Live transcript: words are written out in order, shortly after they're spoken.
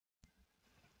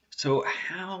So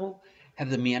how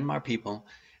have the Myanmar people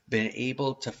been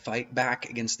able to fight back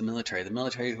against the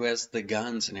military who has the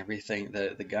guns and everything,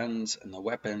 the guns and the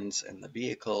weapons and the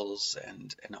vehicles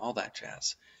and all that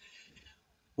jazz?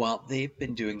 Well, they've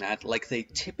been doing that like they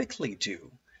typically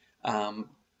do, um,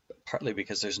 partly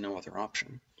because there's no other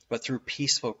option, but through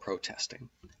peaceful protesting.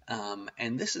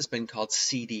 And this has been called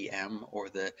CDM, or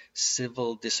the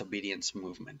Civil Disobedience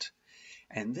Movement.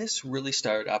 And this really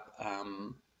started up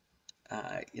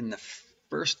in the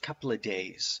first couple of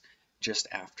days just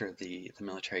after the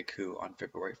military coup on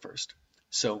February 1st.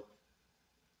 So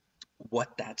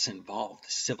what that's involved,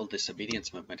 the civil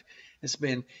disobedience movement, has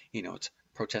been, it's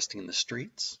protesting in the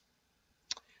streets.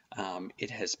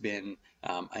 It has been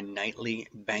a nightly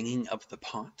banging of the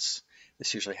pots.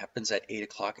 This usually happens at 8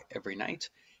 o'clock every night,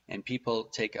 and people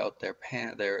take out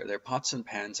their pots and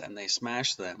pans and they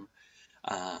smash them.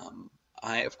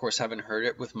 I, of course, haven't heard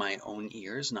it with my own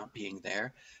ears, not being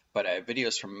there, but I have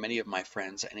videos from many of my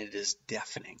friends, and it is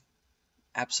deafening,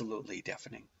 absolutely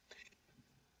deafening.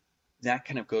 That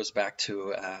kind of goes back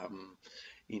to,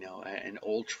 an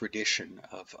old tradition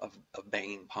of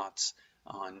banging pots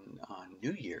on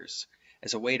New Year's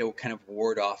as a way to kind of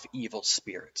ward off evil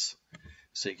spirits.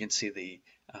 So you can see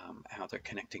how they're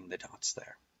connecting the dots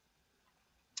there.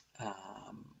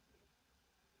 Um,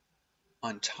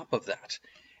 on top of that,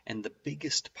 and the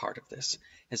biggest part of this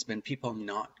has been people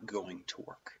not going to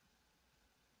work.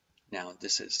 Now,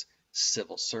 this is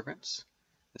civil servants,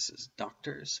 this is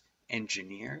doctors,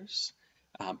 engineers,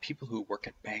 people who work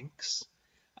at banks,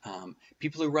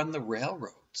 people who run the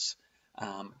railroads,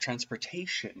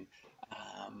 transportation,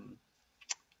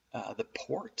 the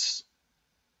ports.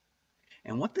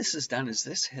 And what this has done is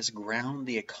this has ground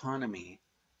the economy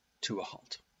to a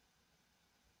halt.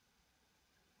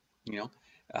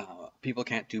 People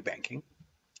can't do banking.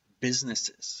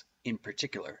 Businesses, in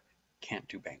particular, can't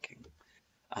do banking.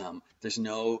 There's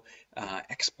no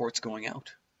exports going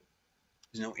out.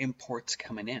 There's no imports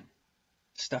coming in.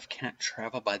 Stuff can't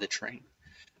travel by the train.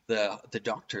 The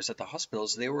doctors at the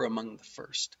hospitals, they were among the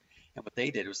first. And what they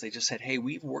did was they just said, hey,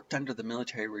 we've worked under the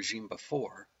military regime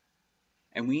before,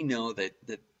 and we know that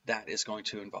is going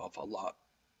to involve a lot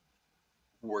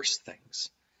worse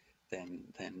things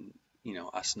than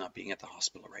us not being at the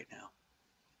hospital right now.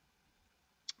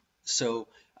 So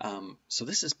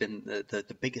this has been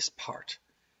the biggest part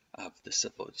of the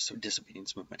civil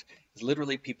disobedience movement, is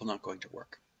literally people not going to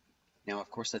work. Now, of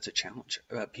course, that's a challenge.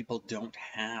 People don't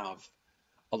have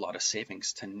a lot of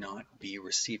savings to not be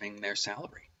receiving their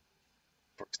salary,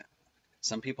 for example.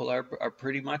 Some people are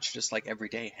pretty much just like every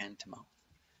day, hand to mouth.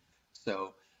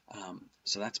 So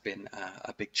that's been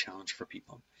a big challenge for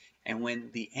people. And when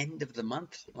the end of the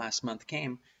month, last month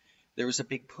came, there was a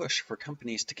big push for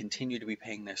companies to continue to be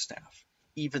paying their staff,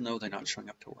 even though they're not showing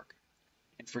up to work.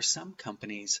 And for some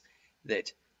companies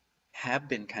that have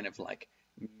been kind of like,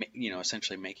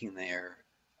 essentially making their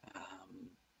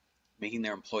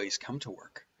employees come to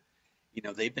work,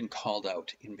 they've been called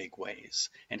out in big ways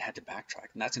and had to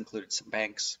backtrack. And that's included some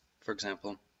banks, for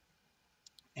example.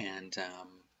 And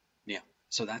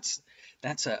so that's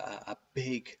a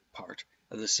big part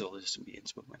of the civil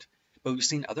disobedience movement. But we've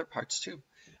seen other parts too.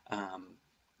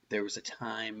 There was a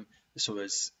time, this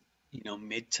was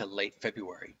mid to late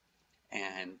February,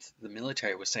 and the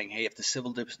military was saying, hey, if the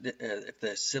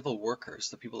civil workers,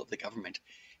 the people of the government,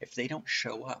 if they don't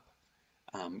show up,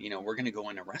 we're going to go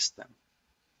and arrest them.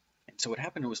 And so what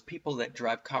happened was people that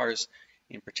drive cars,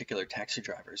 in particular taxi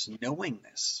drivers, knowing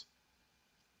this,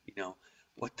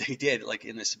 what they did, like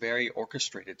in this very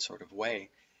orchestrated sort of way,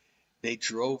 they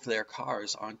drove their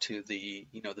cars onto the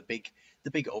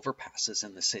big overpasses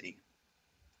in the city,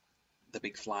 the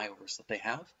big flyovers that they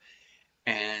have,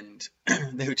 and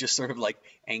they would just sort of like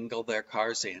angle their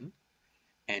cars in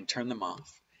and turn them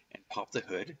off and pop the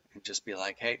hood and just be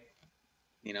like, hey,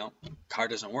 car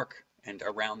doesn't work. And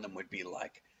around them would be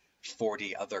like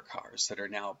 40 other cars that are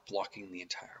now blocking the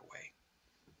entire way.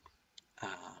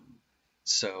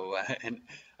 And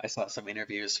I saw some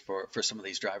interviews for some of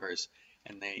these drivers,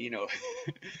 and they,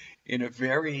 in a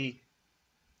very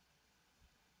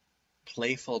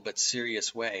playful but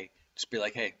serious way, just be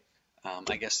like, hey,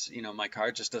 I guess, my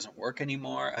car just doesn't work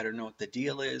anymore. I don't know what the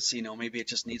deal is. Maybe it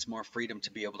just needs more freedom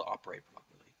to be able to operate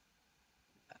properly.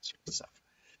 That sort of stuff.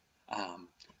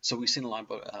 So we've seen a lot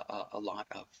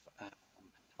of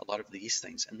these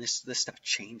things, and this stuff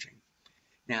changing.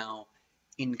 Now,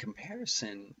 in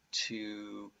comparison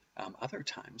to other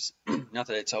times, not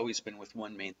that it's always been with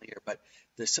one main leader, but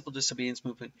the civil disobedience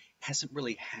movement hasn't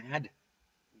really had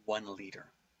one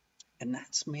leader. And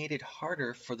that's made it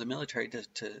harder for the military to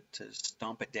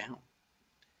stomp it down.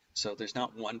 So there's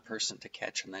not one person to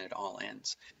catch and then it all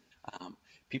ends. Um,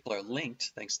 People are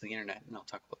linked thanks to the internet, and I'll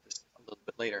talk about this a little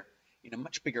bit later, in a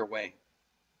much bigger way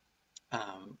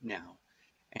now.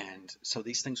 And so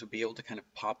these things would be able to kind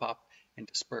of pop up and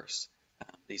disperse,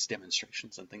 these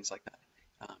demonstrations and things like that,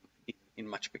 in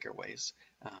much bigger ways,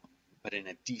 but in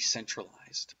a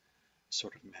decentralized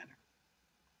sort of manner.